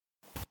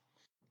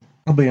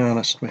I'll be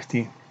honest with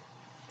you.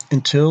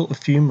 Until a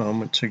few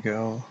moments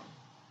ago,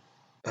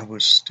 I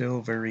was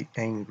still very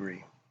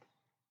angry.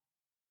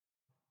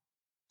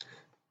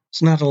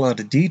 It's not a lot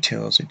of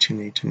details that you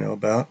need to know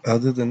about,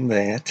 other than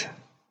that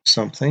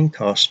something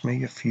cost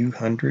me a few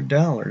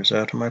 $100s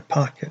out of my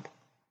pocket.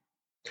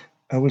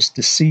 I was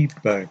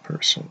deceived by a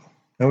person.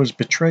 I was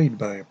betrayed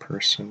by a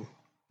person,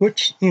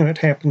 which, it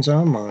happens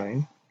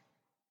online.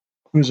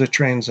 It was a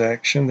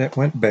transaction that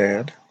went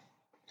bad.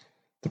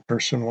 The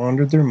person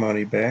wanted their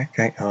money back.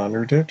 I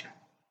honored it,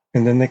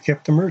 and then they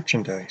kept the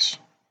merchandise.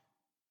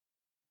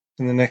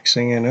 And the next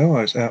thing I know,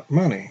 I was out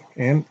money.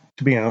 And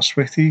to be honest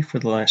with you, for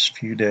the last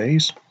few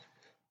days,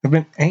 I've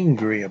been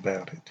angry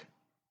about it.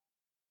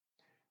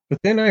 But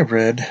then I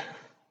read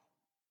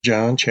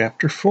John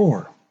chapter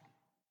 4,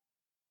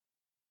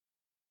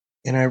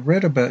 and I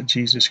read about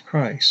Jesus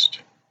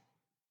Christ.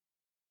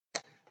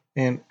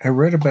 And I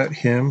read about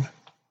him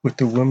with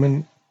the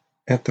woman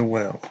at the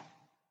well.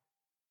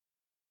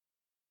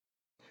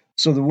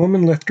 So the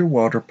woman left her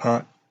water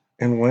pot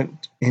and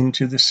went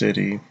into the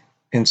city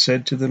and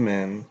said to the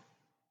men,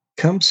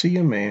 "Come see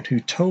a man who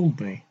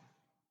told me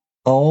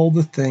all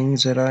the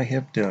things that I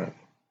have done."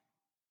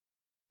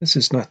 This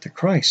is not the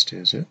Christ,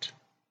 is it?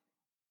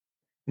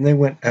 And they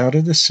went out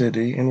of the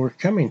city and were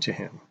coming to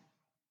him.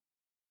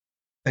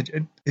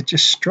 It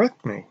just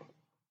struck me.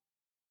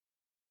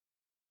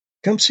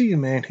 Come see a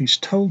man who's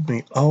told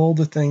me all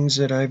the things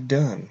that I've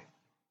done.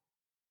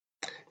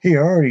 He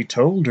already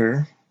told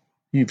her,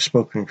 "You've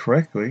spoken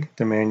correctly.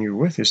 The man you're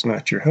with is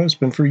not your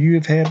husband, for you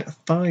have had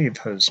 5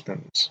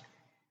 husbands."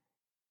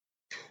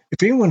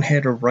 If anyone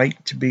had a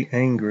right to be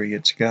angry,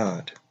 it's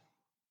God.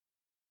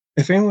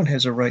 If anyone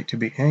has a right to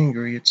be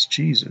angry, it's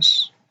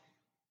Jesus.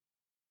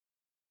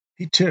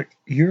 He took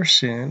your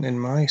sin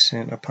and my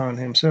sin upon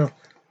himself.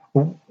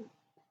 Well,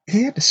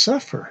 he had to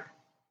suffer.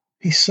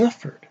 He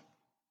suffered.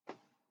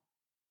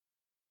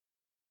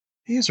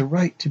 He has a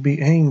right to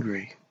be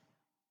angry.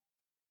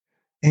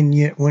 And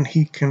yet when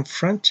he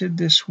confronted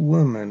this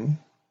woman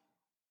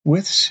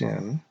with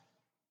sin,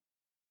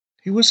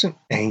 he wasn't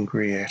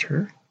angry at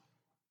her.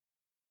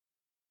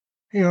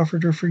 He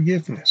offered her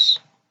forgiveness.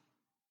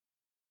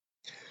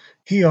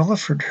 He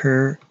offered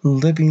her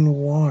living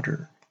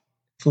water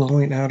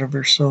flowing out of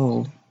her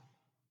soul.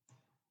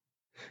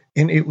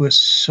 And it was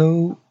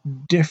so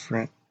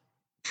different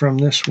from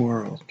this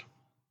world.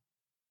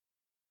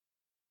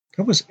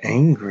 I was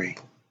angry.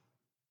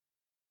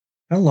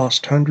 I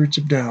lost hundreds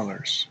of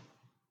dollars.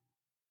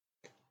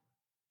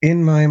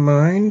 In my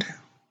mind,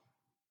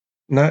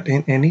 not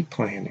in any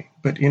planning,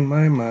 but in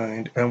my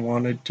mind, I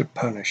wanted to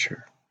punish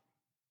her.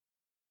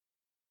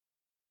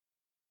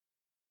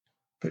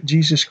 But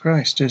Jesus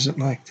Christ isn't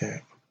like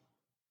that.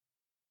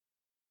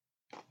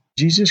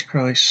 Jesus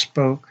Christ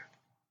spoke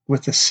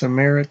with a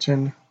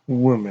Samaritan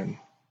woman.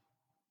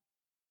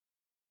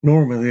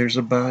 Normally, there's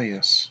a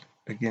bias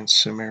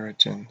against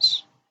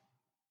Samaritans.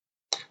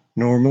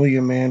 Normally,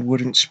 a man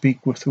wouldn't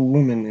speak with a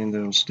woman in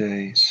those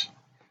days.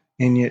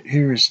 And yet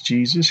here is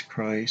Jesus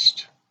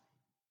Christ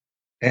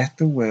at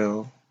the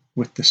well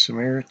with the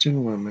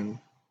Samaritan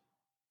woman,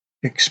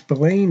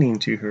 explaining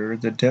to her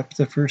the depth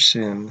of her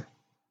sin,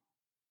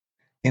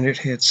 and it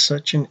had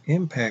such an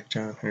impact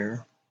on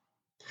her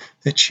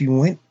that she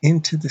went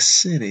into the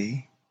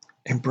city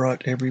and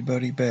brought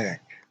everybody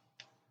back.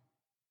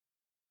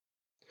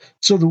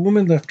 So the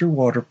woman left her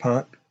water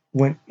pot,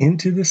 went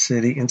into the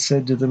city, and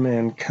said to the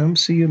men, "Come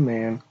see a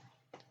man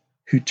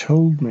who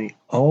told me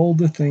all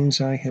the things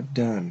I have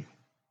done."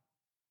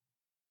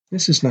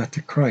 This is not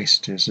the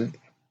Christ, is it?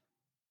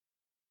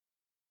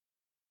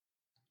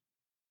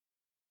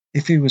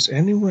 If it was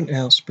anyone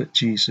else but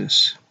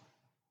Jesus,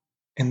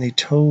 and they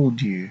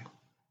told you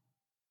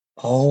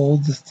all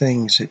the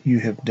things that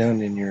you have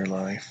done in your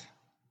life,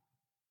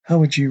 how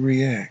would you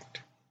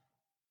react?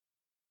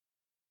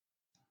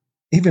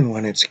 Even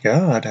when it's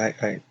God,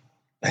 I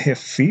have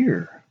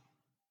fear.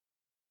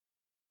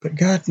 But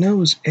God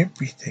knows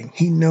everything.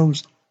 He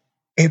knows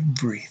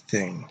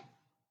everything.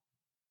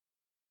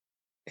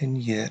 And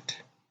yet,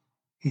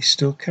 He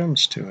still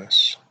comes to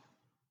us.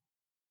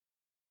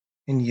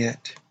 And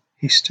yet,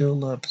 He still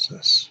loves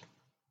us.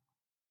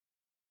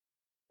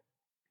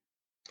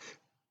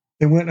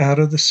 They went out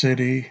of the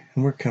city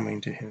and were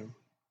coming to Him.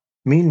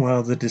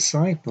 Meanwhile, the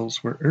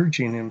disciples were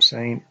urging Him,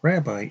 saying,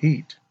 "Rabbi,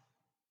 eat."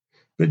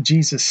 But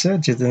Jesus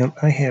said to them,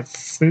 "I have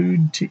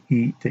food to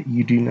eat that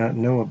you do not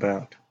know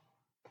about."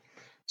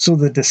 So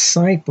the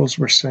disciples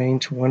were saying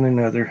to one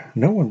another,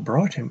 "No one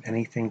brought him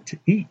anything to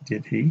eat,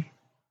 did he?"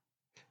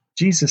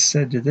 Jesus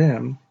said to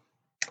them,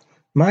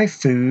 "My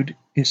food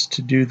is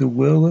to do the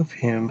will of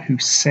him who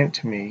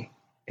sent me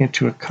and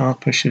to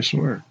accomplish his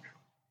work.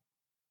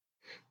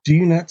 Do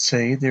you not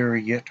say there are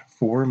yet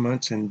 4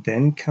 months and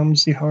then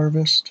comes the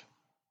harvest?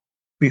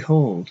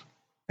 Behold,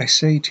 I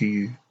say to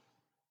you,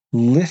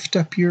 lift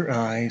up your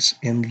eyes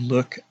and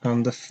look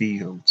on the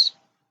fields,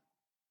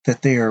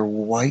 that they are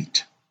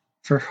white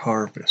for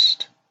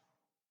harvest."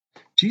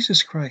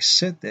 Jesus Christ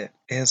said that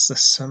as the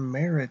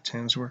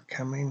Samaritans were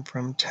coming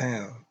from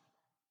town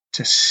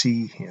to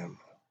see him.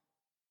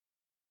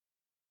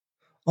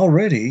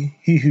 Already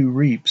he who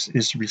reaps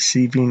is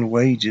receiving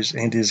wages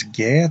and is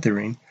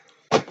gathering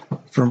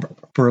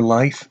for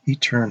life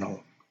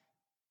eternal,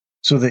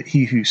 so that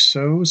he who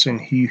sows and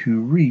he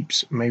who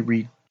reaps may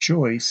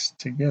rejoice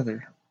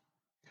together.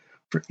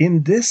 For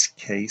in this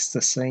case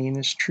the saying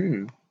is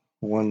true: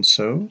 one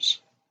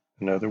sows,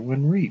 another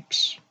one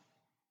reaps.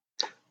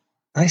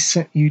 I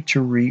sent you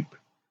to reap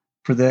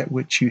for that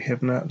which you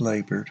have not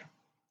labored.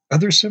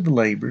 Others have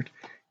labored,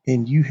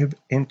 and you have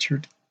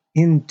entered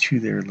into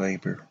their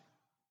labor.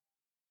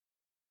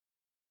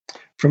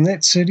 From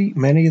that city,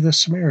 many of the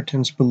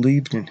Samaritans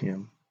believed in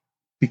him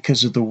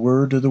because of the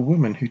word of the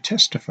woman who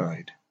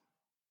testified.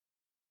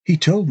 He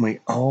told me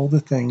all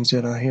the things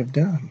that I have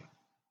done.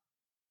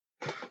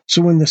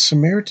 So when the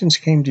Samaritans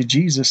came to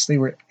Jesus, they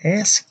were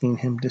asking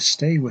him to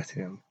stay with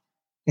him,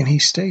 and he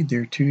stayed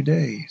there 2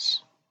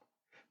 days.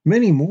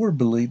 Many more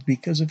believed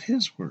because of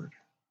his word,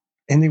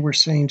 and they were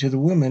saying to the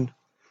woman,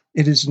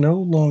 "It is no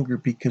longer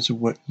because of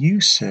what you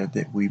said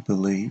that we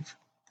believe,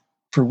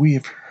 for we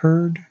have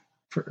heard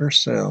for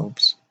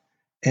ourselves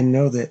and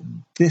know that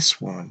this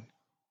one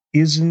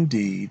is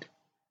indeed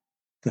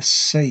the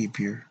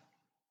Savior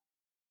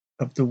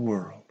of the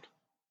world."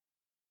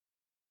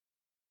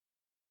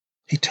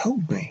 He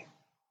told me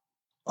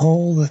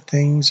all the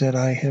things that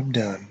I have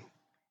done,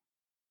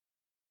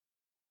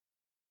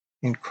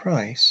 and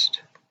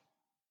Christ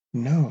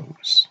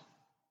knows.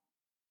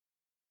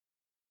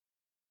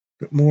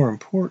 But more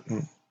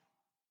important,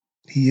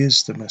 he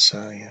is the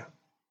Messiah.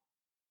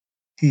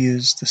 He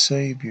is the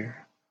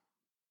Savior.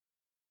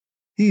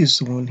 He is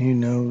the one who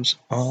knows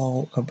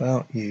all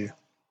about you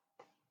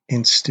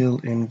and still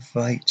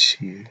invites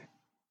you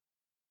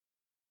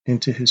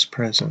into his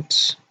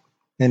presence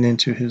and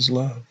into his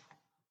love.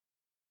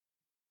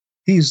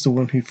 He is the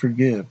one who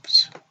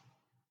forgives.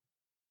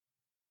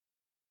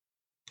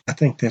 I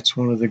think that's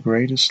one of the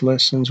greatest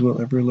lessons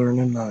we'll ever learn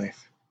in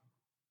life,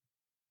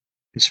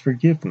 is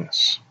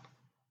forgiveness.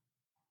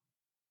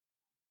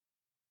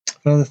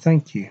 Father,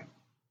 thank you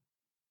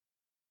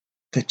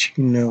that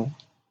you know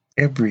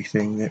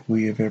everything that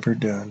we have ever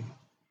done,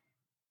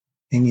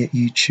 and yet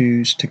you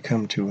choose to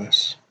come to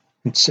us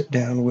and sit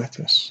down with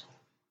us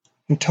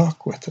and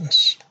talk with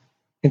us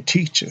and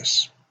teach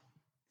us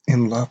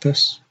and love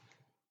us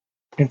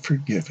and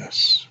forgive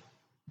us.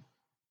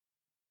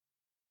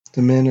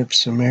 The men of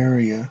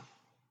Samaria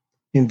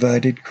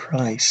invited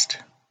Christ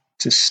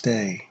to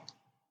stay.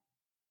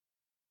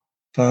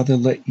 Father,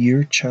 let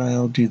your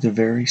child do the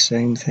very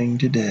same thing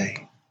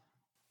today.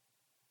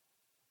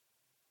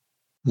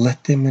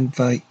 Let them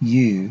invite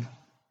you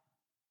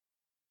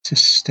to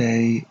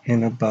stay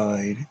and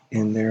abide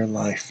in their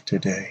life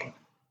today.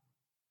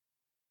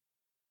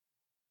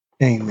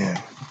 Amen.